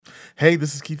Hey,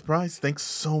 this is Keith Price. Thanks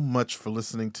so much for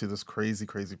listening to this crazy,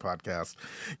 crazy podcast.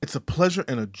 It's a pleasure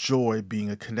and a joy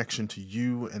being a connection to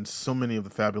you and so many of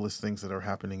the fabulous things that are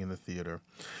happening in the theater.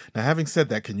 Now, having said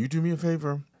that, can you do me a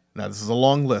favor? Now, this is a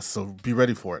long list, so be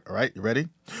ready for it, all right? You ready?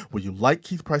 Will you like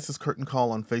Keith Price's Curtain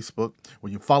Call on Facebook? Will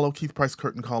you follow Keith Price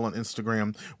Curtain Call on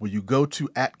Instagram? Will you go to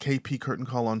 @KP Curtain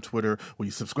Call on Twitter? Will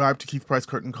you subscribe to Keith Price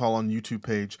Curtain Call on YouTube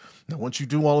page? Now, once you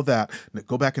do all of that,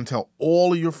 go back and tell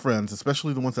all of your friends,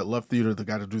 especially the ones that love theater, they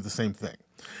got to do the same thing.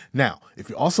 Now, if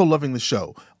you're also loving the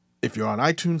show, if you're on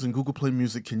iTunes and Google Play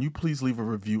Music, can you please leave a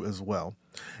review as well?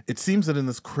 It seems that in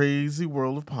this crazy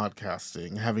world of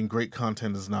podcasting, having great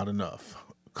content is not enough.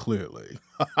 Clearly.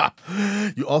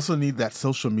 You also need that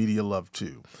social media love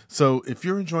too. So if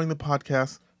you're enjoying the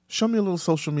podcast, show me a little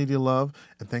social media love,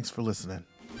 and thanks for listening.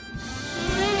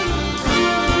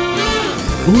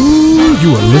 Ooh,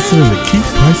 you are listening to Keith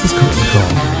Price's Curtain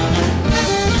Call.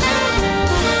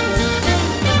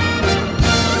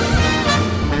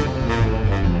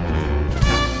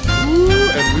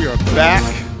 And we are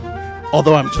back.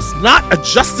 Although I'm just not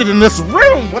adjusted in this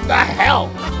room. What the hell?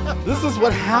 This is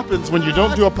what happens when you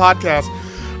don't do a podcast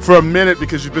for a minute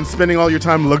because you've been spending all your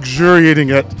time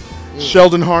luxuriating at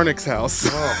Sheldon Harnick's house.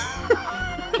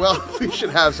 Oh. Well, we should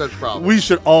have such problems. We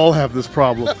should all have this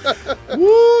problem.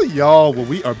 Woo, y'all. Well,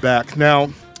 we are back.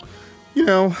 Now, you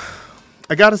know,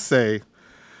 I got to say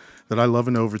that I love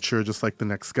an overture just like the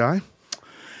next guy.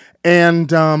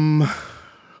 And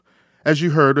as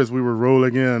you heard, as we were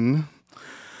rolling in,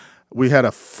 we had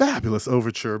a fabulous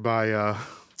overture by,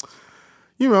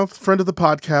 friend of the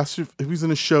podcast. He was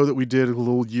in a show that we did a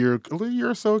little year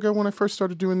or so ago when I first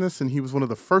started doing this, and he was one of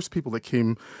the first people that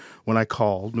came when I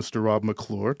called, Mr. Rob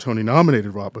McClure,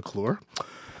 Tony-nominated Rob McClure.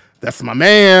 That's my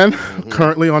man,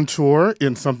 currently on tour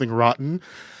in Something Rotten.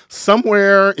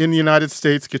 Somewhere in the United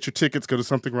States, get your tickets, go to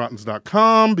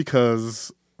somethingrottens.com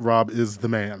because Rob is the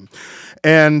man.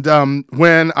 And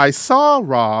when I saw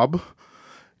Rob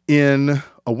in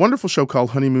a wonderful show called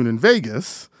Honeymoon in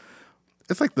Vegas,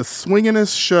 it's like the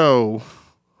swinginest show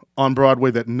on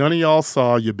Broadway that none of y'all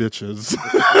saw, you bitches.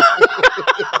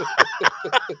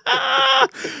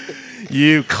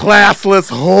 You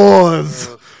classless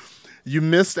whores. You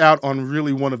missed out on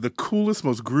really one of the coolest,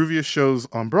 most grooviest shows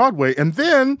on Broadway. And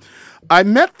then I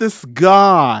met this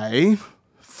guy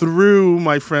through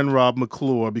my friend Rob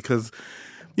McClure because,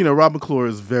 you know, Rob McClure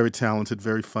is very talented,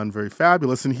 very fun, very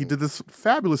fabulous. And he did this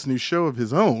fabulous new show of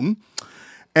his own.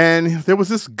 And there was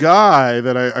this guy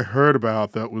that I heard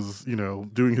about that was, you know,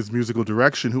 doing his musical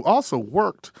direction who also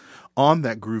worked on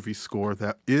that groovy score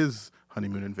that is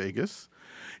Honeymoon in Vegas.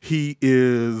 He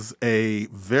is a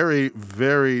very,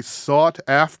 very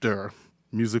sought-after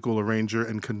musical arranger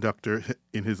and conductor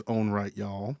in his own right,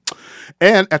 y'all.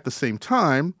 And at the same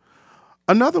time,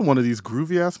 another one of these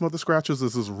groovy-ass mother scratchers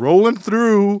is rolling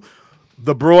through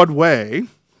the Broadway.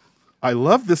 I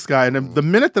love this guy, and the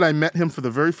minute that I met him for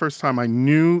the very first time, I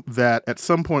knew that at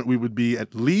some point we would be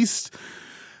at least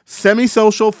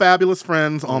semi-social, fabulous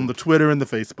friends on the Twitter and the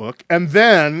Facebook, and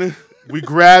then we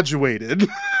graduated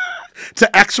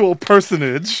to actual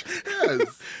personage.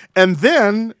 Yes. And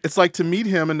then it's like to meet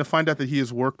him and to find out that he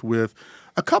has worked with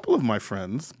a couple of my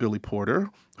friends, Billy Porter,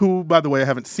 who, by the way, I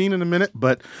haven't seen in a minute,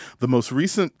 but the most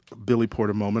recent Billy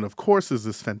Porter moment, of course, is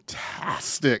this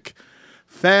fantastic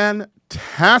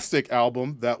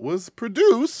album that was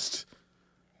produced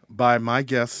by my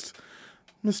guest,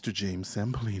 Mr. James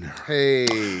Sampliner.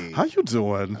 Hey. How you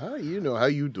doing? How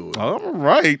you doing? All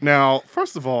right. Now,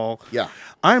 first of all, Yeah.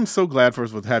 I am so glad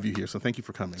first of all to have you here. So thank you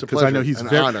for coming. It's a Because I pleasure. know he's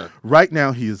An honor. right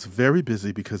now he is very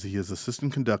busy because he is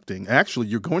assistant conducting. Actually,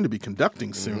 you're going to be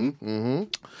conducting soon. Mm-hmm.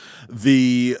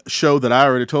 The show that I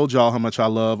already told y'all how much I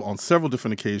love on several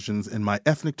different occasions in my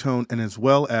ethnic tone and as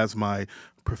well as my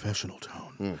professional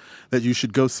tone. That you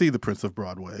should go see The Prince of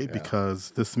Broadway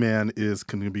because this man is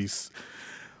going to be.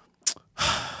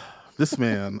 This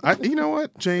man, you know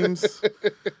what, James?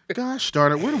 Gosh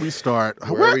darn it, where do we start?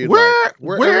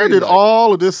 Where did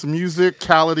all of this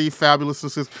musicality,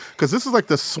 fabulousness, because this is like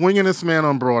the swingingest man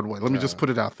on Broadway. Let me just put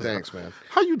it out there. Thanks, man.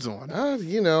 How you doing?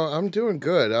 I'm doing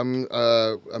good.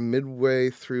 I'm midway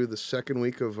through the second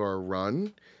week of our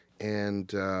run,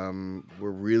 and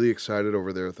we're really excited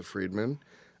over there at the Friedman.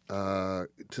 To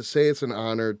say it's an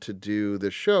honor to do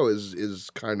this show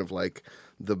is kind of like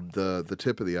the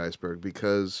tip of the iceberg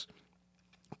because,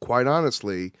 quite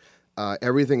honestly,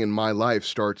 everything in my life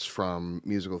starts from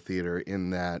musical theater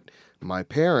in that my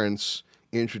parents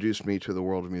introduced me to the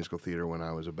world of musical theater when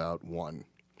I was about 1.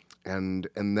 And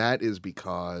that is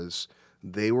because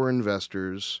they were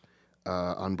investors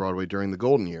on Broadway during the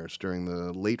golden years, during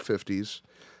the late 50s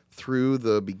through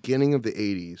the beginning of the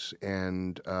 80s,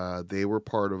 and they were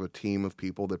part of a team of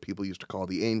people that people used to call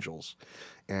the Angels.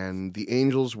 And the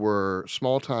Angels were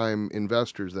small-time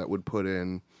investors that would put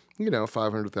in,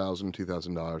 $500,000,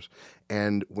 $2,000.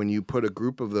 And when you put a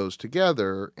group of those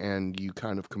together and you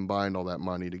kind of combined all that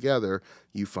money together,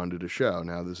 you funded a show.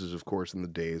 Now, this is, of course, in the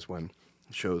days when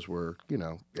shows were,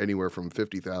 anywhere from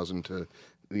 $50,000 to,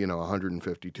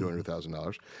 $150,000,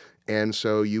 $200,000. And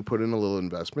so you put in a little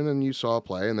investment and you saw a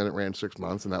play, and then it ran 6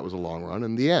 months, and that was a long run,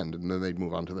 and the end. And then they'd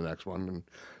move on to the next one. And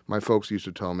my folks used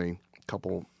to tell me a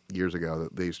couple years ago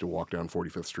that they used to walk down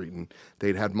 45th Street, and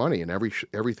they'd had money in every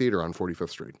theater on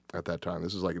 45th Street at that time.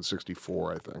 This is like in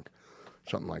 64, I think,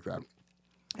 something like that.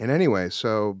 And anyway,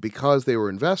 so because they were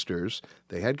investors,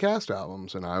 they had cast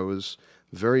albums, and I was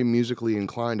very musically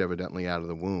inclined, evidently, out of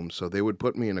the womb. So they would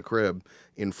put me in a crib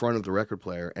in front of the record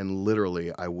player, and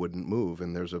literally I wouldn't move.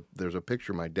 And there's a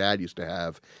picture my dad used to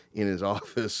have in his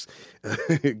office,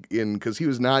 because he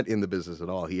was not in the business at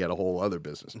all. He had a whole other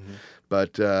business,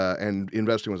 but and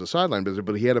investing was a sideline business.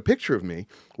 But he had a picture of me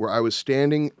where I was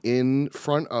standing in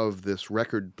front of this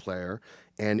record player.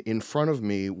 And in front of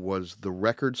me was the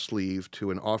record sleeve to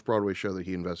an off-Broadway show that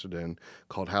he invested in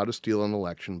called How to Steal an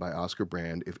Election by Oscar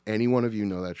Brand. If any one of you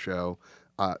know that show,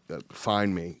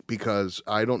 find me, because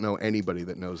I don't know anybody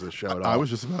that knows this show at all. I was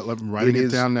just about writing it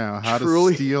down now. How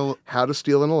to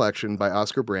Steal an Election by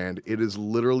Oscar Brand. It is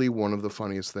literally one of the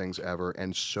funniest things ever,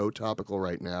 and so topical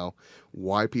right now.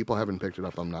 Why people haven't picked it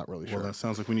up, I'm not really sure. Well, that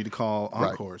sounds like we need to call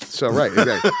Encores. Right. So, right,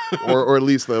 exactly. or at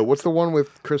least what's the one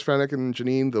with Chris Fennick and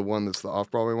Janine, the one that's the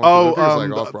off-Broadway one? Oh,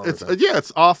 like off-Broadway.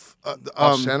 It's off...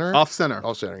 Off-center? Off-center.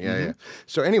 Off-center, yeah.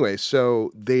 So anyway,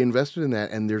 so they invested in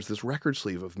that, and there's this record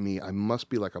sleeve of me. I must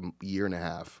be like a year and a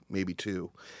half, maybe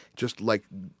 2, just like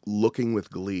looking with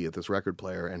glee at this record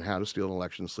player, and How to Steal an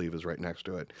Election sleeve is right next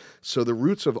to it. So the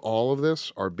roots of all of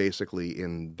this are basically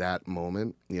in that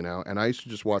moment, and I used to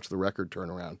just watch the record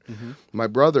turn around. My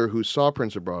brother, who saw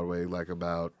Prince of Broadway like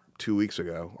about 2 weeks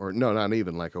ago, or no, not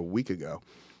even, like a week ago,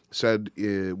 said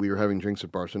we were having drinks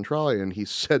at Bar Centrale, and he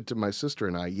said to my sister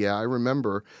and I, "Yeah, I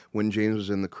remember when James was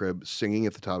in the crib singing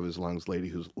at the top of his lungs,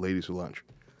 Ladies Who Lunch."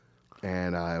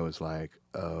 And I was like,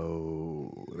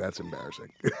 oh, that's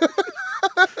embarrassing.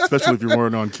 Especially if you're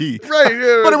wearing on key. Right.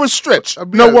 Yeah, but it was stretch.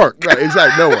 No work. Right,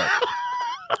 exactly, no work.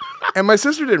 And my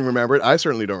sister didn't remember it. I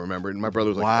certainly don't remember it. And my brother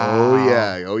was like, wow.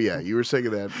 oh yeah. You were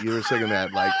singing that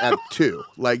like at 2.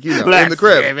 Like, in the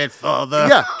crib. Save it for the...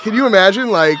 Yeah. Can you imagine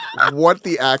like what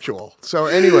the actual... So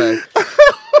anyway,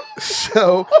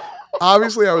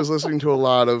 obviously I was listening to a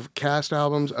lot of cast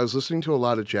albums. I was listening to a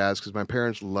lot of jazz because my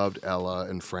parents loved Ella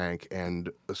and Frank,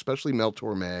 and especially Mel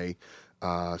Torme,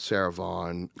 Sarah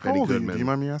Vaughan, Benny Goodman. Do you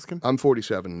mind me asking? I'm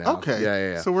 47 now. Okay.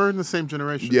 Yeah. So we're in the same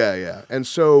generation. Yeah. And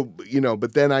so,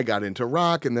 but then I got into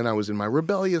rock, and then I was in my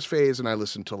rebellious phase, and I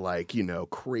listened to like,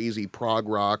 crazy prog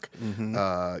rock.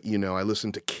 I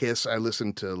listened to Kiss. I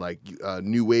listened to like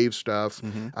new wave stuff.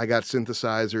 I got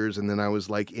synthesizers, and then I was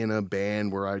like in a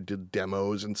band where I did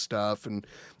demos and stuff. And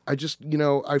I just,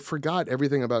 I forgot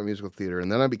everything about musical theater.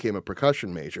 And then I became a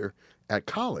percussion major at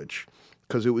college,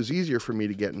 because it was easier for me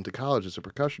to get into college as a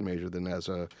percussion major than as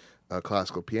a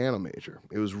classical piano major.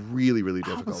 It was really, really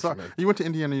difficult for me. You went to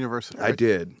Indiana University, right?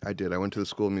 I did. I went to the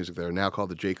School of Music there, now called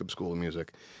the Jacob School of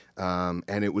Music.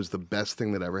 And it was the best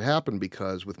thing that ever happened,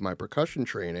 because with my percussion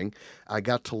training, I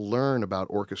got to learn about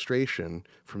orchestration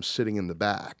from sitting in the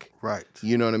back. Right.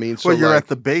 You know what I mean? So you're at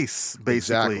the base,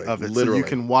 basically, exactly, of it. literally. So you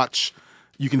can watch,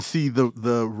 you can see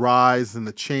the rise and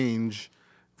the change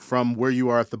from where you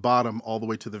are at the bottom all the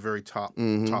way to the very top.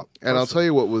 And I'll tell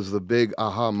you what was the big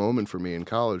aha moment for me in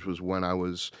college was when I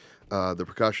was the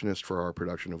percussionist for our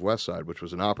production of West Side, which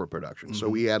was an opera production. So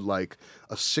we had like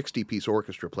a 60-piece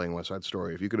orchestra playing West Side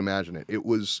Story, if you could imagine it. It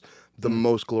was the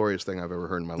most glorious thing I've ever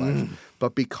heard in my life.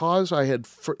 But because I had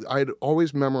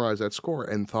always memorized that score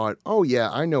and thought, oh yeah,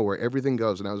 I know where everything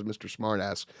goes, and I was Mr.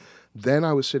 Smartass, then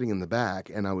I was sitting in the back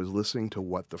and I was listening to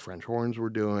what the French horns were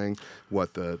doing,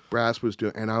 what the brass was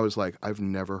doing, and I was like, I've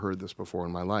never heard this before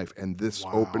in my life. And this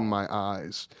opened my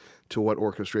eyes to what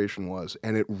orchestration was.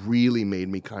 And it really made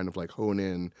me kind of like hone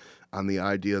in on the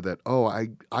idea that,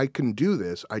 I can do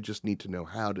this. I just need to know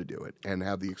how to do it and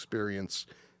have the experience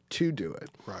to do it.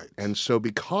 Right. And so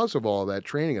because of all that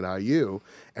training at IU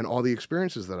and all the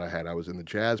experiences that I had, I was in the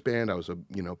jazz band. I was a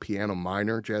piano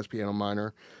minor, jazz piano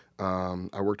minor.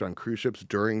 I worked on cruise ships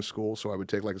during school, so I would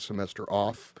take like a semester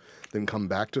off, then come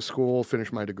back to school,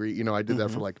 finish my degree. I did that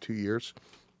for like 2 years.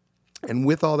 And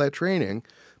with all that training,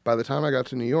 by the time I got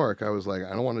to New York, I was like, I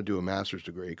don't want to do a master's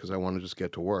degree because I want to just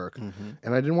get to work.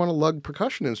 And I didn't want to lug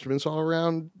percussion instruments all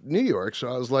around New York. So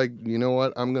I was like, you know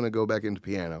what? I'm going to go back into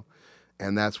piano.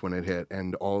 And that's when it hit.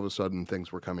 And all of a sudden,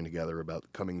 things were coming together about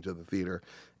coming to the theater.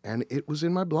 And it was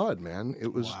in my blood, man.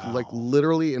 It was like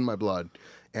literally in my blood.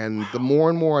 And the more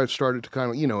and more I've started to kind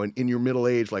of, in your middle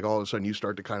age, like all of a sudden you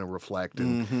start to kind of reflect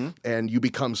and you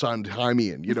become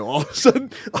Sondheimian, all of a sudden,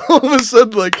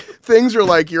 like things are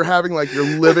like you're having like your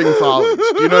living follies.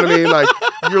 Do you know what I mean? Like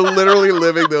you're literally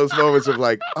living those moments of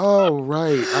like, oh,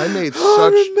 right. I made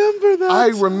such.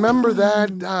 I remember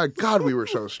that. God, we were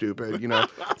so stupid,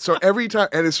 So every time,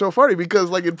 and it's so funny because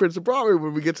like in Prince of Broadway,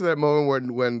 when we get to that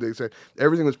moment when they say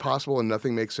everything was possible and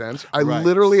nothing makes sense, I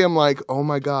literally am like, oh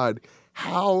my God.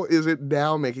 How is it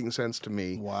now making sense to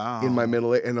me in my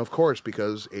middle age? And of course,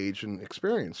 because age and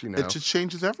experience, It just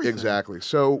changes everything. Exactly.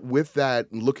 So with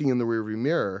that, looking in the rearview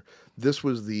mirror, this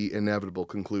was the inevitable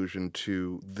conclusion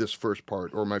to this first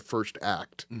part, or my first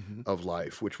act of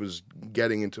life, which was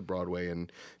getting into Broadway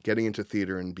and getting into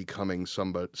theater and becoming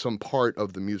some part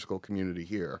of the musical community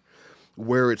here.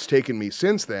 Where it's taken me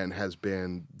since then has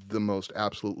been the most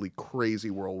absolutely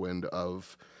crazy whirlwind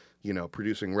of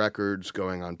producing records,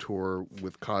 going on tour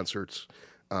with concerts,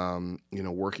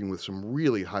 working with some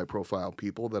really high-profile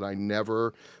people that I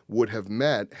never would have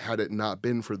met had it not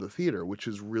been for the theater, which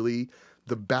is really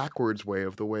the backwards way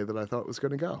of the way that I thought it was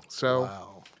going to go.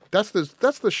 So that's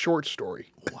the short story.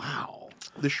 Wow.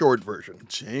 The short version.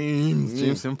 James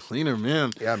Sampliner, man.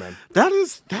 Yeah, man.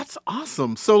 That's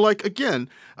awesome. So, like, again,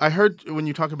 I heard when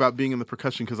you talk about being in the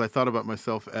percussion, because I thought about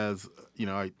myself as,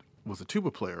 I was a tuba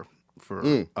player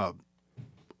for a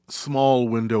small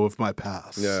window of my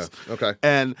past. Yeah, okay.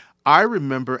 And I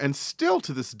remember, and still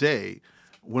to this day,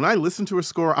 when I listen to a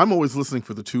score, I'm always listening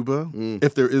for the tuba,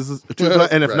 if there is a tuba.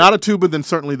 And if not a tuba, then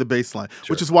certainly the bass line,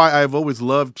 which is why I've always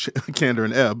loved Candor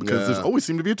and Ebb, because there's always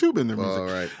seemed to be a tuba in their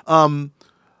music. Right.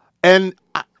 And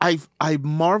I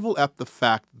marvel at the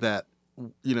fact that,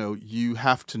 you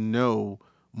have to know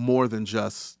more than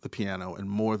just the piano and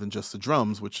more than just the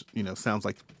drums, which, sounds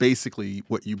like basically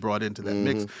what you brought into that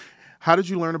mix. How did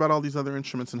you learn about all these other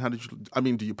instruments,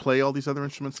 and do you play all these other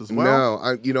instruments as well?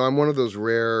 No, I'm one of those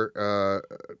rare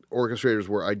orchestrators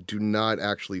where I do not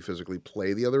actually physically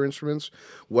play the other instruments.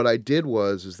 What I did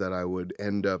is that I would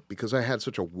end up, because I had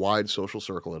such a wide social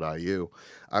circle at IU,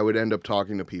 I would end up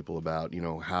talking to people about,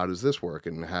 how does this work,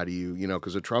 and how do you,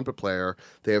 because a trumpet player,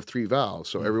 they have 3 valves,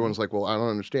 so everyone's like, well, I don't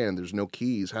understand, there's no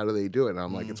keys, how do they do it? And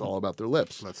I'm like, it's all about their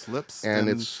lips. That's lips. And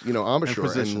it's, embouchure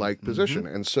and position.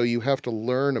 And so you have to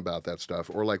learn about that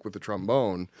stuff, or like with the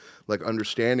trombone, like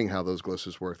understanding how those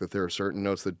glisses work, that there are certain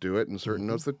notes that do it and certain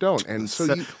notes that don't. And so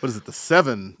what is it, the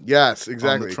 7? Yes,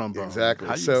 exactly. On the trombone. Exactly.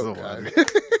 I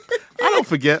don't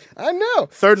forget. I know.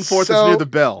 3rd and 4th is near the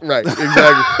bell. Right,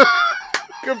 exactly.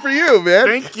 Good for you, man.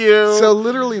 Thank you. So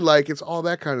literally, like, it's all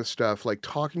that kind of stuff, like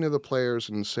talking to the players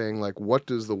and saying, like, what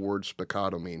does the word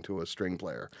spiccato mean to a string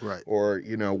player? Right. Or,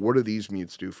 what do these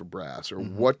mutes do for brass? Or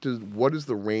what is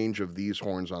the range of these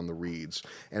horns on the reeds?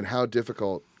 And how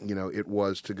difficult, it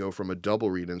was to go from a double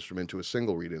reed instrument to a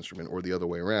single reed instrument, or the other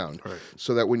way around. Right.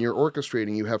 So that when you're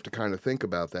orchestrating, you have to kind of think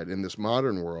about that in this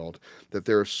modern world, that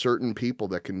there are certain people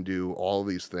that can do all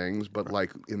these things, but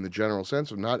like in the general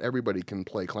sense of not everybody can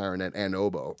play clarinet and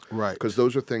oboe. Right. Because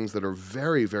those are things that are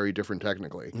very, very different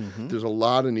technically. There's a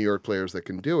lot of New York players that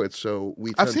can do it, so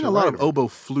I've seen a lot of oboe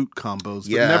flute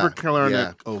combos, but never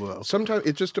clarinet oboe. Sometimes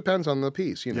it just depends on the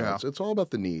piece, It's all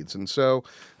about the needs. And so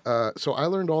I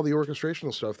learned all the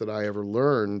orchestrational stuff that I ever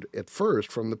learned at first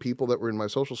from the people that were in my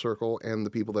social circle and the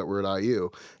people that were at IU.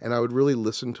 And I would really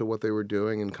listen to what they were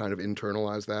doing and kind of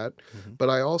internalize that. But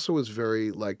I also was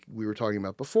very, like we were talking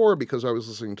about before, because I was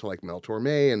listening to like Mel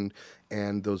Torme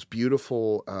and those beautiful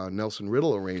Nelson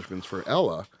Riddle arrangements for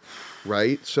Ella,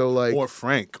 right? So like, or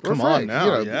Frank. Come on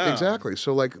now. Exactly.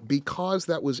 So like, because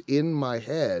that was in my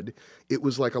head, it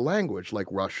was like a language, like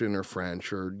Russian or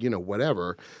French or,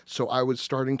 whatever. So I was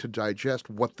starting to digest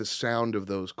what the sound of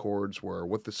those chords were,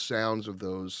 what the sounds of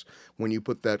those, when you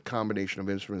put that combination of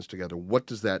instruments together, what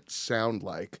does that sound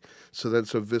like? So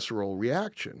that's a visceral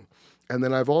reaction. And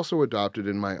then I've also adopted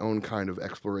in my own kind of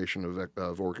exploration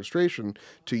of orchestration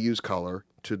to use color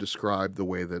to describe the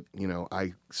way that,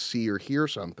 I see or hear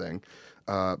something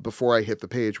before I hit the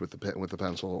page with the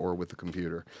pencil or with the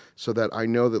computer, so that I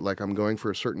know that like I'm going for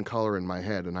a certain color in my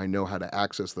head and I know how to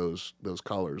access those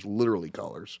colors, literally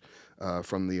colors,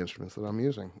 from the instruments that I'm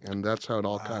using. And that's how it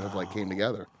all kind of like came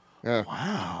together. Yeah.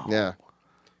 Wow. Yeah.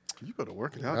 You better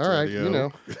work it out, All right, Teddy-O. you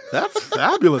know. That's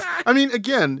fabulous. I mean,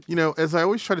 again, as I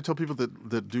always try to tell people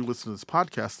that do listen to this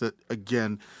podcast, that,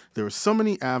 again, there are so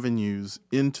many avenues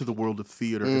into the world of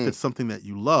theater if it's something that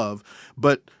you love,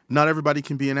 but not everybody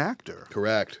can be an actor.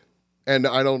 Correct. And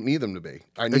I don't need them to be.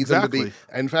 I need them to be.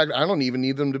 In fact, I don't even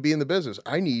need them to be in the business.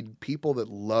 I need people that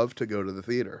love to go to the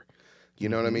theater. You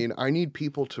know what I mean? I need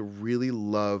people to really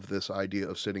love this idea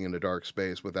of sitting in a dark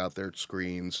space without their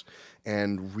screens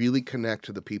and really connect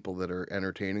to the people that are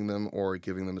entertaining them or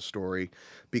giving them a story.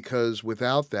 Because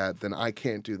without that, then I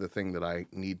can't do the thing that I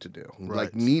need to do.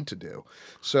 Right. Need to do.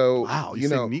 So, Wow, you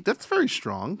know, that's very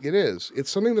strong. It is. It's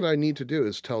something that I need to do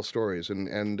is tell stories.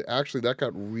 And actually, that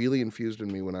got really infused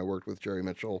in me when I worked with Jerry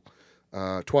Mitchell.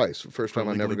 Twice. First time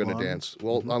on Never Gonna Dance.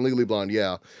 Well, on Legally Blonde,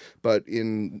 yeah. But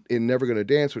in Never Gonna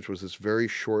Dance, which was this very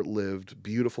short-lived,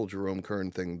 beautiful Jerome Kern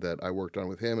thing that I worked on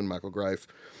with him and Michael Greif,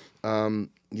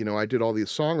 I did all these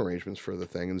song arrangements for the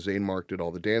thing, and Zane Mark did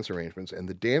all the dance arrangements. And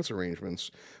the dance arrangements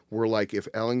were like if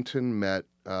Ellington met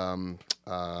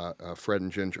Fred and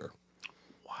Ginger.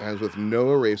 Wow. And I was with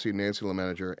Noah Racy, Nancy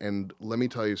LeManager, and let me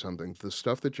tell you something. The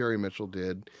stuff that Jerry Mitchell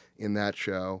did in that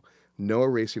show, Noah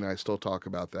Racy and I still talk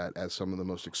about that as some of the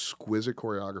most exquisite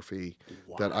choreography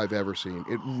that I've ever seen.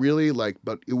 It really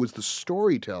but it was the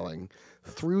storytelling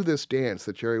through this dance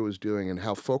that Jerry was doing and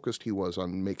how focused he was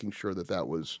on making sure that that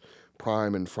was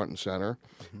prime and front and center.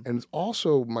 And it's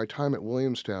also my time at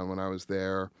Williamstown when I was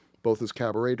there, both as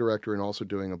cabaret director and also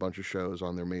doing a bunch of shows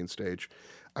on their main stage.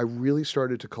 I really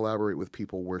started to collaborate with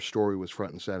people where story was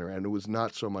front and center, and it was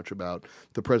not so much about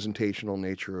the presentational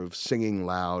nature of singing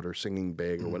loud or singing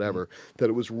big or whatever, that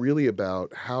it was really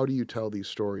about how do you tell these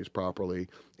stories properly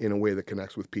in a way that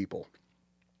connects with people.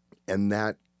 And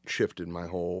that shifted my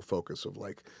whole focus of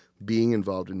being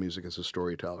involved in music as a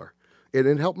storyteller. And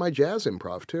it helped my jazz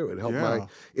improv too. It helped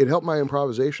my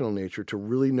improvisational nature to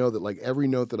really know that every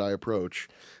note that I approach,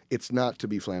 it's not to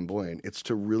be flamboyant. It's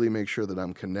to really make sure that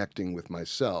I'm connecting with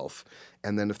myself.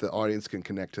 And then if the audience can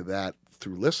connect to that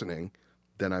through listening,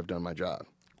 then I've done my job.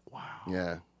 Wow.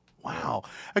 Yeah. Wow.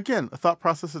 Again, a thought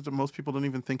process that most people don't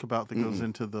even think about that goes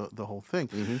into the whole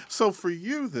thing. So for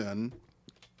you then,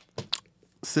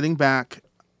 sitting back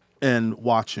and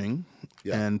watching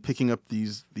and picking up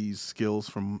these skills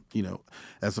from,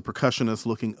 as a percussionist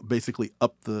looking basically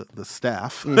up the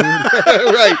staff.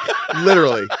 Right.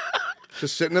 Literally.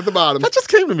 Just sitting at the bottom. That just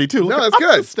came to me too. No, that's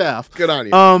good. The staff. Good on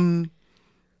you.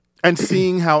 And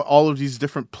seeing how all of these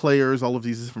different players, all of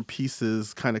these different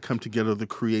pieces kind of come together to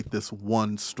create this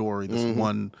one story, this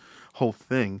one whole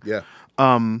thing. Yeah.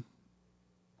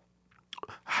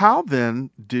 How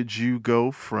then did you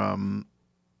go from,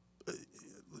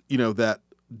 that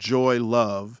joy,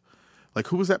 love,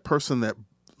 who was that person that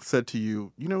said to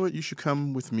you, you know what, you should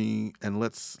come with me and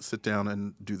let's sit down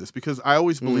and do this? Because I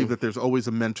always believe that there's always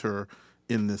a mentor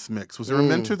in this mix. Was there a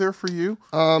mentor there for you?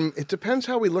 It depends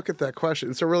how we look at that question.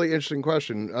 It's a really interesting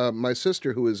question. My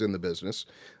sister, who is in the business,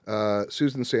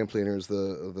 Susan Sampliner, is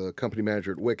the company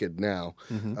manager at Wicked now.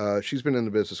 She's been in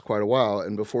the business quite a while,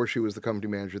 and before she was the company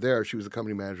manager there, she was the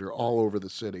company manager all over the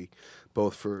city, all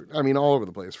over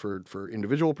the place, for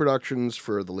individual productions,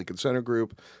 for the Lincoln Center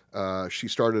Group. She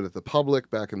started at the Public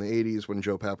back in the 80s when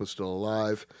Joe Papp was still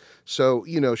alive. So,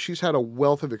 she's had a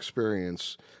wealth of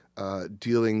experience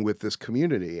dealing with this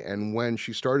community. And when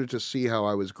she started to see how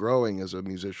I was growing as a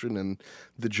musician and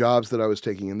the jobs that I was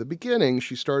taking in the beginning,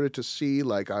 she started to see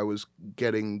I was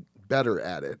getting better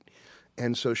at it.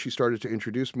 And so she started to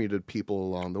introduce me to people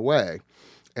along the way.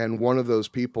 And one of those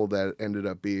people that ended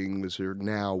up was her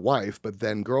now wife, but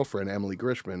then girlfriend, Emily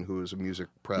Grishman, who is a music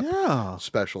prep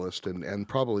specialist and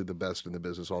probably the best in the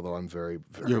business, although I'm very,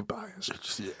 very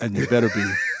biased. And you better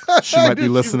be. She might be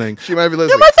listening. She might be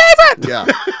listening. You're my favorite! Yeah.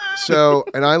 So,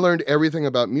 and I learned everything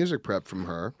about music prep from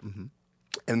her.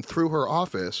 And through her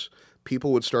office,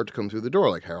 people would start to come through the door,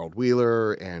 like Harold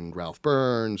Wheeler and Ralph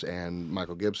Burns and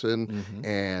Michael Gibson.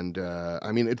 And,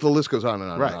 the list goes on and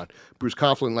on and on. Bruce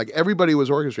Coughlin, everybody was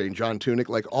orchestrating. John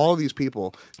Tunick, all of these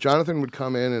people. Jonathan would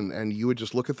come in and you would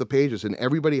just look at the pages, and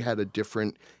everybody had a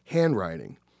different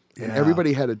handwriting. And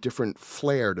everybody had a different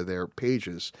flair to their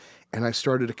pages. And I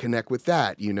started to connect with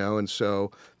that, and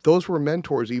so those were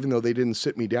mentors, even though they didn't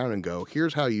sit me down and go,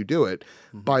 here's how you do it.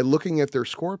 By looking at their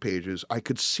score pages, I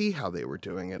could see how they were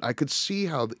doing it. I could see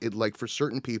how for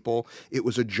certain people, it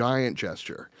was a giant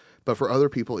gesture. But for other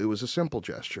people, it was a simple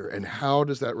gesture. And how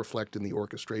does that reflect in the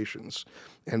orchestrations?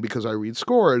 And because I read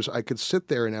scores, I could sit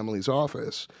there in Emily's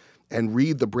office and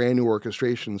read the brand new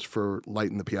orchestrations for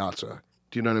Light in the Piazza.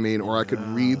 Do you know what I mean? Or I could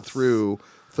read through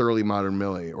Thoroughly Modern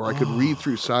Millie, or I could read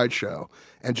through Sideshow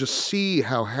and just see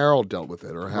how Harold dealt with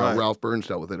it, or how Ralph Burns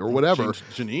dealt with it, or whatever.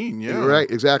 Janine, yeah. Right,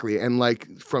 exactly. And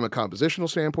like from a compositional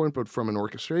standpoint, but from an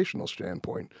orchestrational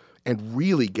standpoint, and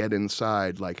really get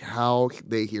inside like how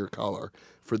they hear color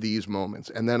for these moments.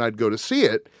 And then I'd go to see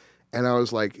it, and I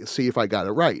was like, see if I got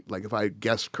it right, like if I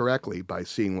guessed correctly by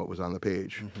seeing what was on the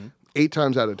page. 8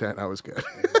 times out of 10, I was good.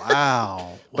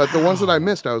 Wow. But the ones that I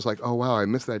missed, I was like, oh, wow, I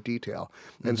missed that detail.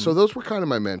 And so those were kind of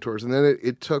my mentors. And then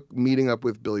it took meeting up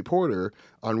with Billy Porter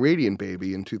on Radiant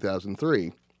Baby in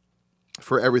 2003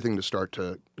 for everything to start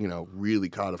to, really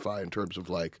codify in terms of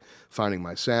like finding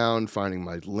my sound, finding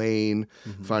my lane,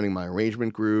 finding my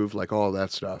arrangement groove, like all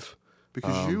that stuff.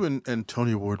 Because you and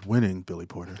Tony Award winning Billy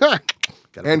Porter.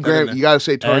 And Grammy, you got to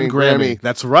say Tony and Grammy.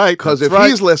 That's right. Because if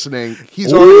he's listening,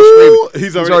 he's already screaming.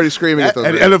 He's already screaming at those.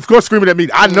 And of course, screaming at me.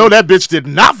 I know that bitch did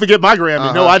not forget my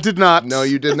Grammy. No, I did not. No,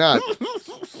 you did not.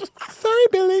 Sorry,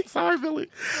 Billy. Sorry, Billy.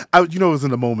 It was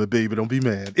in the moment, baby. Don't be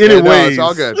mad. Anyways, no, it's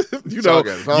all good. It's all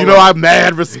good. I'm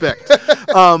mad respect.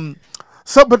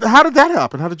 But how did that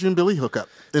happen? How did you and Billy hook up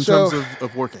in terms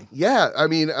of working? Yeah, I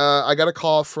mean, I got a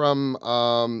call from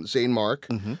Zane Mark,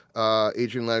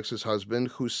 Adrian Lennox's husband,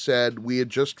 who said we had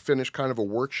just finished kind of a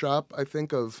workshop, I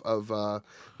think, of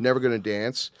Never Gonna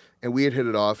Dance, and we had hit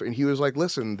it off. And he was like,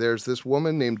 listen, there's this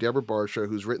woman named Deborah Barsha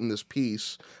who's written this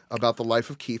piece about the life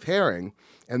of Keith Haring,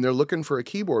 and they're looking for a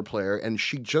keyboard player, and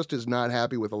she just is not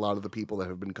happy with a lot of the people that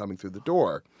have been coming through the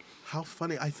door. How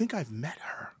funny. I think I've met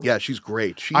her. Yeah, she's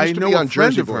great. She used to be on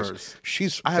Jersey Boys.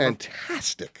 She's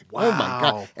fantastic. Wow. Oh, my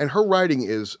God. And her writing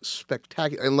is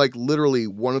spectacular. And, like, literally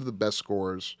one of the best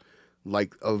scores,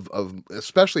 like, of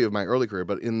especially of my early career,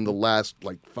 but in the last,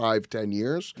 like, 5-10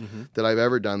 years that I've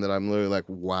ever done, that I'm literally like,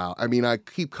 wow. I mean, I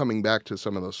keep coming back to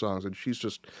some of those songs, and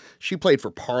she played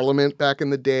for Parliament back in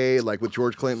the day, like, with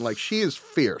George Clinton. Like, she is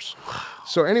fierce.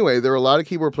 So anyway, there were a lot of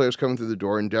keyboard players coming through the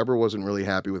door, and Deborah wasn't really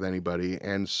happy with anybody.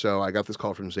 And so I got this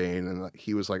call from Zane, and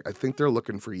he was like, I think they're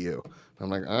looking for you. I'm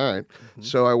like, all right.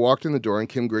 So I walked in the door, and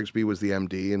Kim Grigsby was the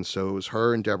MD, and so it was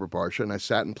her and Deborah Barsha, and I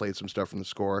sat and played some stuff from the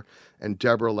score, and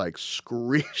Deborah, like,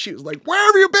 screamed. She was like, where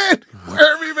have you been?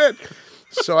 Where have you been?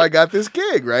 So I got this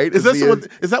gig, right? Is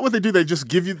that what they do? They just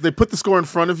they put the score in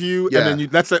front of you, and then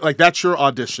that's your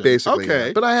audition. Basically. Okay.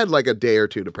 Yeah. But I had like a day or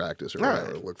two to practice or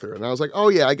whatever to look through. And I was like, oh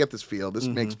yeah, I get this feel. This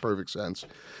makes perfect sense.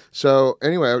 So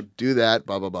anyway, I would do that,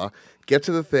 blah, blah, blah. Get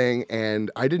to the thing,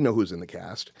 and I didn't know who was in the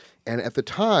cast. And at the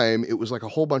time, it was like a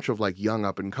whole bunch of like young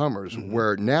up-and-comers,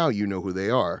 where now you know who they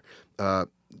are.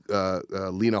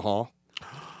 Lena Hall.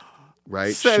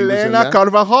 Right, Selena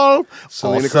Carvajal.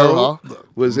 Selena Carvajal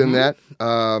was in that.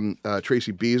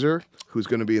 Tracy Beazer, who's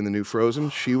going to be in the new Frozen,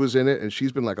 she was in it, and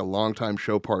she's been like a longtime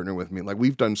show partner with me. Like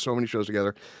we've done so many shows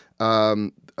together.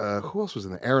 Who else was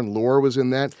in that? Aaron Lohr was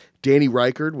in that. Danny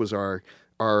Reichard was our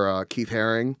Keith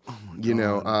Haring.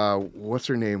 Oh what's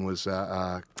her name was?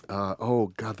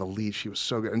 Oh God, the lead. She was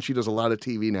so good, and she does a lot of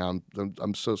TV now.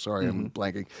 I'm so sorry, I'm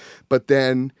blanking. But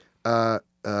then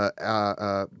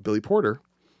Billy Porter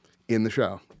in the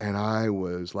show. And I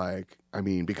was like,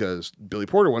 because Billy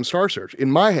Porter won Star Search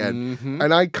in my head.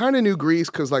 And I kind of knew Grease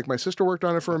because like my sister worked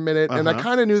on it for a minute, and I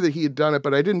kind of knew that he had done it,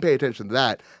 but I didn't pay attention to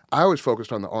that. I was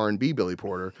focused on the R&B Billy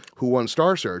Porter who won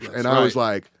Star Search. That's I was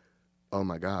like, oh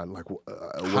my God, like, what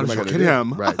am I going to do?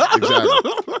 Him? Right,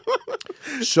 exactly.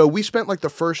 So we spent like the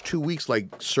first 2 weeks like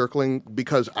circling,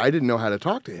 because I didn't know how to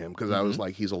talk to him, because I was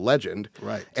like, he's a legend.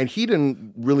 Right. And he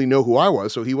didn't really know who I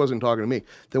was, so he wasn't talking to me.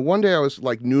 Then one day I was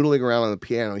like noodling around on the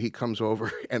piano. He comes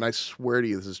over, and I swear to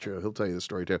you, this is true. He'll tell you the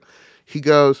story too. He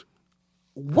goes,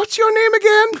 what's your name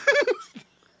again?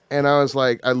 And I was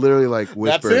like, I literally like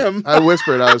whispered. That's him. I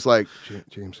whispered. I was like,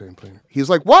 James Sampliner. He's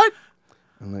like, what?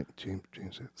 I'm like, James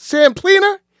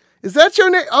Sampliner? Is that your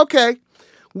name? Okay.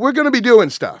 We're going to be doing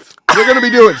stuff. We're going to be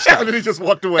doing stuff. And then he just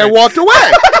walked away. And walked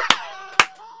away.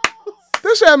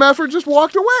 This MFer just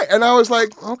walked away. And I was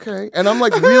like, okay. And I'm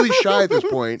like really shy at this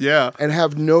point. Yeah. And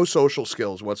have no social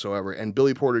skills whatsoever. And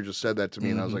Billy Porter just said that to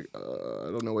me. And I was like,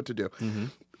 I don't know what to do.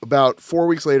 About 4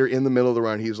 weeks later, in the middle of the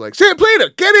run, he's like,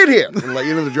 Sampliner, get in here. And like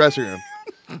into the dressing room.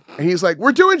 And he's like,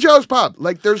 we're doing Joe's Pub.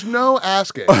 Like, there's no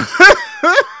asking.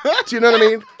 Do you know what I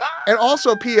mean? And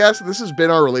also, P.S., this has been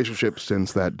our relationship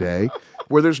since that day,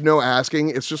 where there's no asking.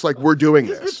 It's just like, we're doing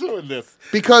this. We're doing this.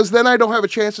 Because then I don't have a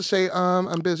chance to say,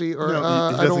 I'm busy, or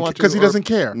I don't want to. Because he doesn't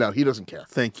care. No, he doesn't care.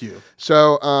 Thank you.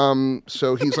 So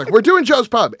so he's like, we're doing Joe's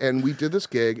Pub. And we did this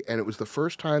gig, and it was the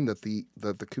first time that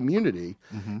the community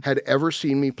had ever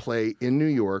seen me play in New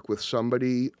York with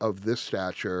somebody of this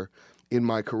stature in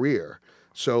my career.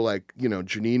 So, like,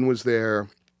 Janine was there,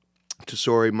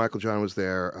 Tesori, Michael John was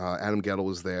there, Adam Gettle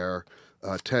was there,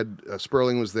 Ted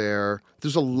Sperling was there.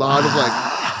 There's a lot of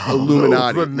like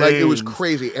Illuminati. Like it was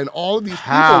crazy. And all of these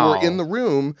people were in the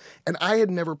room, and I had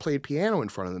never played piano in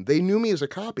front of them. They knew me as a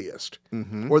copyist,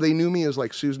 or they knew me as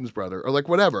like Susan's brother, or like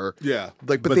whatever. Yeah.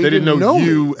 Like, but they didn't know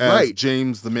you me. as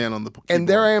James, the man on the keyboard. And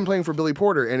there I am playing for Billy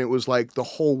Porter, and it was like the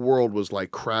whole world was like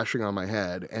crashing on my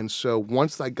head. And so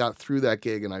once I got through that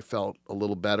gig and I felt a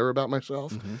little better about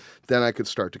myself, then I could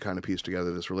start to kind of piece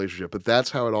together this relationship. But that's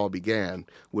how it all began,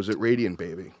 was at Radiant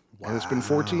Baby. Wow. And it's been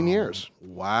 14 years.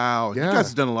 Wow. Yeah. You guys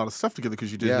have done a lot of stuff together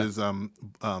because you did his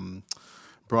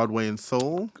Broadway and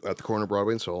Soul. At the corner of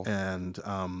Broadway and Soul. And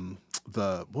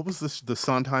what was this? The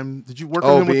Sondheim? Did you work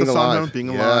with him with the Sondheim? Being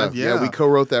Alive. Yeah, we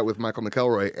co-wrote that with Michael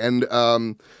McElroy. And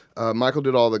Michael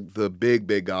did all the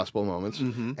big gospel moments.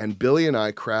 And Billy and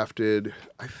I crafted,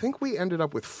 I think we ended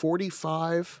up with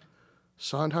 45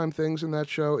 Sondheim things in that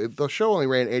show. The show only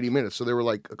ran 80 minutes, so there were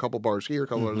like a couple bars here, a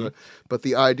couple bars there. But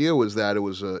the idea was that it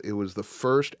was the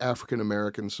first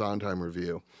African-American Sondheim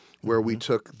review, where we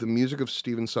took the music of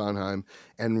Stephen Sondheim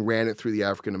and ran it through the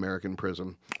African-American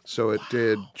prism. So it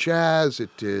did jazz, it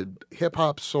did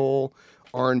hip-hop, soul,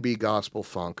 R&B, gospel,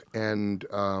 funk. And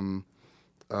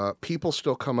people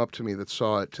still come up to me that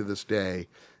saw it to this day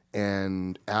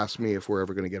and ask me if we're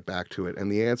ever going to get back to it. And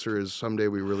the answer is someday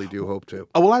we really do hope to.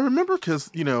 Oh, well, I remember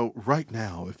because, right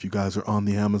now, if you guys are on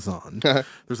the Amazon,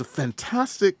 there's a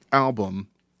fantastic album.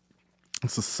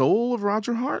 It's The Soul of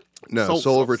Roger Hart? No,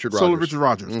 Soul of Richard Rogers. Soul of Richard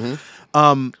Rogers.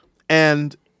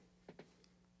 And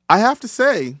I have to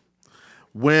say,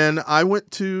 when I went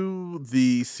to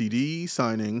the CD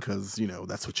signing, because,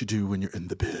 that's what you do when you're in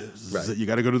the biz. Right. You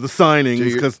got to go to the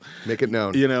signings because... Make it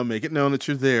known. Make it known that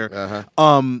you're there.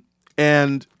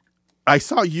 And I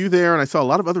saw you there, and I saw a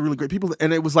lot of other really great people.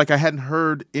 And it was like I hadn't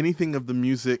heard anything of the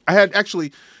music. I had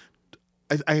actually...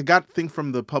 I got a thing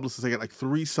from the publicist. I got like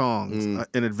 3 songs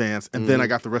in advance, and then I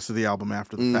got the rest of the album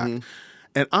after the fact.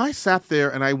 And I sat there,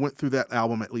 and I went through that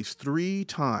album at least 3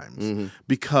 times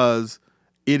because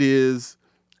it is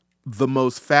the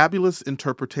most fabulous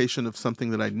interpretation of something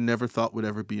that I never thought would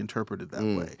ever be interpreted that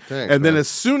way. Thanks, and then as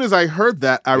soon as I heard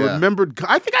that, I remembered,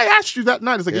 I think I asked you that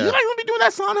night, I was like, you guys going to be doing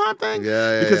that Sondheim thing?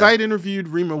 Because I had interviewed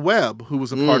Rima Webb, who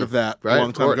was a part of that a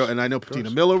long time ago, and I know Patina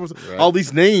Miller was, all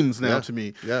these names now to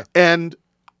me. And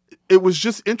it was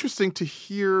just interesting to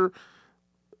hear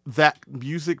that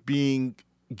music being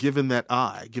given that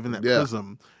eye, given that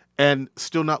prism, and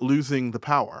still not losing the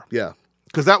power. Yeah.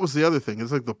 Because that was the other thing.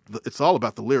 It's like it's all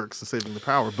about the lyrics and saving the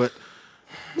power. But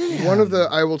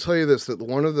I will tell you this, that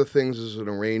one of the things as an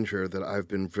arranger that I've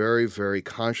been very, very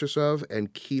conscious of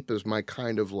and keep as my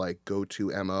kind of like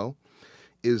go-to MO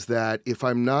is that if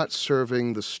I'm not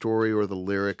serving the story or the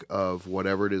lyric of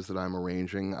whatever it is that I'm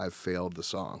arranging, I've failed the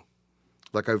song.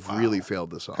 Like I've really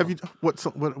failed the song. Have you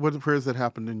what prayers that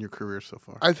happened in your career so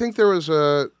far? I think there was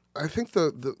I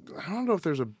don't know if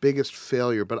there's a biggest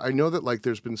failure, but I know that like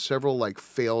there's been several like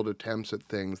failed attempts at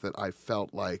things that I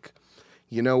felt like,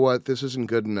 you know what, this isn't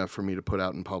good enough for me to put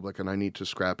out in public, and I need to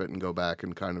scrap it and go back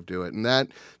and kind of do it. And that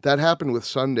happened with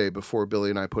Sunday before Billy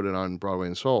and I put it on Broadway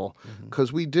and Soul,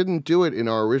 because we didn't do it in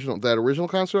our original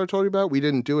concert I told you about. We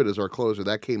didn't do it as our closer.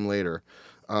 That came later.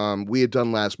 We had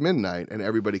done Last Midnight, and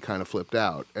everybody kind of flipped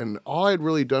out. And all I had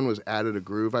really done was added a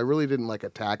groove. I really didn't like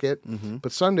attack it,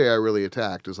 but Sunday I really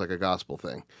attacked as like a gospel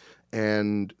thing.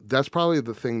 And that's probably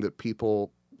the thing that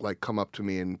people like come up to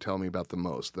me and tell me about the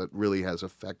most, that really has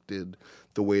affected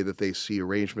the way that they see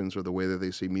arrangements or the way that they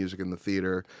see music in the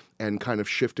theater, and kind of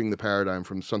shifting the paradigm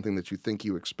from something that you think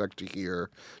you expect to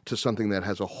hear to something that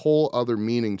has a whole other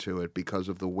meaning to it because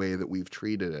of the way that we've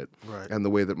treated it and the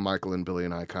way that Michael and Billy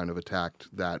and I kind of attacked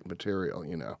that material,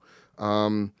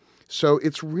 So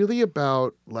it's really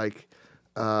about like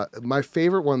my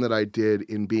favorite one that I did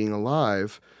in Being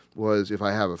Alive was, if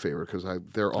I have a favorite, because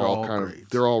they're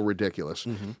all ridiculous.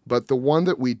 But the one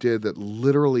that we did that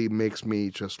literally makes me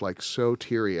just like so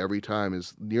teary every time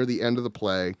is near the end of the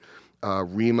play.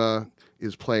 Rima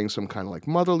is playing some kind of like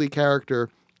motherly character,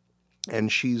 and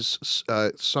she's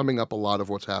summing up a lot of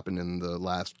what's happened in the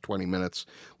last 20 minutes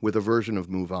with a version of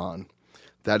Move On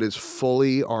that is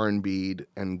fully R&B'd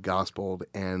and gospeled,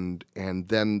 and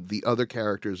then the other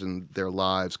characters in their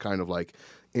lives kind of like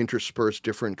intersperse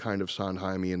different kind of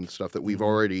Sondheimian stuff that we've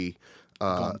already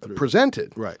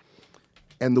presented. Right.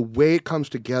 and the way it comes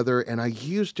together. And I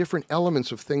use different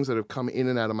elements of things that have come in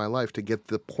and out of my life to get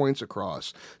the points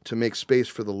across, to make space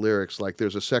for the lyrics. Like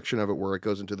there's a section of it where it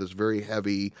goes into this very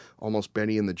heavy, almost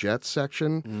Benny and the Jets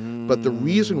section. But the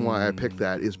reason why I picked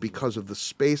that is because of the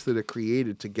space that it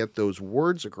created to get those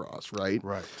words across, right?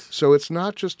 Right. So it's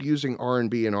not just using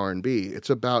R&B and R&B. It's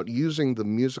about using the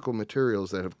musical materials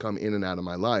that have come in and out of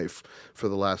my life for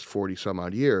the last 40 some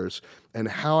odd years, and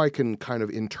how I can kind of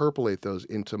interpolate those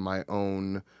into my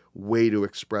own way to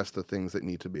express the things that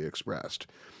need to be expressed.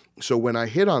 So when I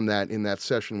hit on that in that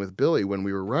session with Billy when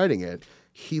we were writing it,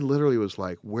 he literally was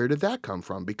like, where did that come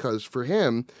from? Because for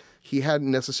him, he hadn't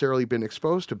necessarily been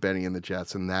exposed to Benny and the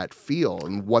Jets and that feel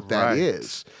and what that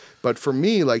is. But for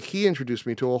me, like, he introduced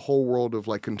me to a whole world of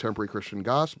like contemporary Christian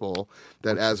gospel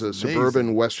that as a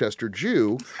suburban Westchester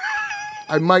Jew,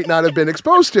 I might not have been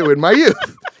exposed to in my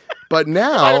youth. But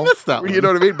now, I missed that one. you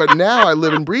know what I mean? But now I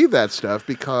live and breathe that stuff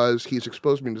because he's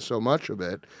exposed me to so much of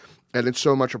it. And it's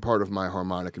so much a part of my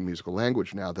harmonic and musical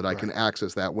language now that I can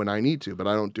access that when I need to, but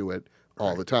I don't do it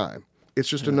all the time. It's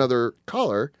just another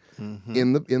color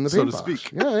in the So paint to box.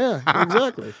 speak. Yeah,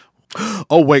 exactly.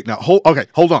 Oh, wait, now, hold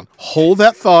on. Hold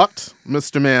that thought,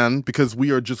 Mr. Man, because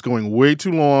we are just going way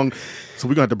too long. So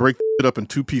we're going to have to break it up in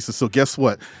two pieces. So guess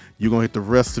what? You're going to hit the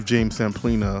rest of James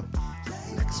Sampliner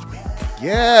next week.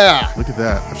 Yeah. Look at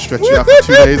that. I've stretched you out for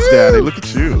 2 days, Daddy. Look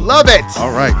at you. Love it.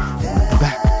 All right. We'll be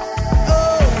back.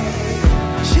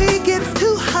 She gets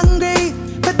too hungry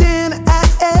for dinner at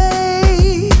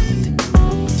 8.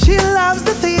 She loves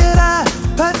the theater,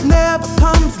 but never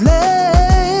comes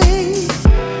late.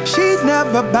 She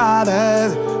never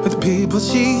bothers with the people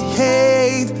she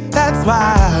hates. That's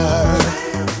why